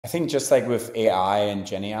I think just like with AI and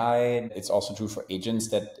Gen AI, it's also true for agents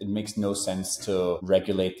that it makes no sense to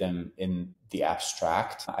regulate them in the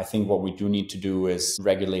abstract. I think what we do need to do is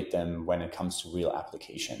regulate them when it comes to real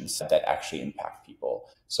applications that actually impact people.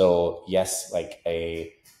 So yes, like an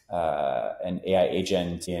AI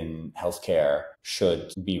agent in healthcare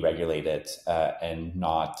should be regulated and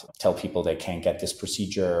not tell people they can't get this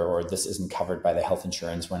procedure or this isn't covered by the health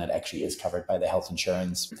insurance when it actually is covered by the health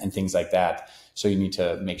insurance and things like that. So you need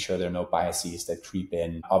to make sure there are no biases that creep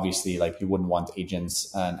in. Obviously, like you wouldn't want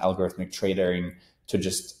agents and algorithmic trading to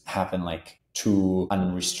just happen like too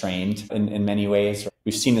unrestrained in many ways.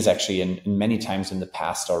 We've seen this actually in many times in the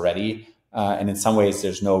past already. And in some ways,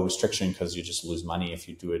 there's no restriction because you just lose money if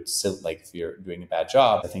you do it, like if you're doing a bad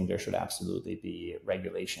job. I think there should absolutely be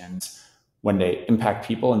regulations when they impact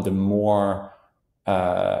people, and the more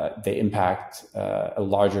they impact a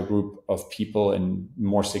larger group of people in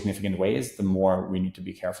more significant ways, the more we need to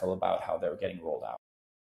be careful about how they're getting rolled out.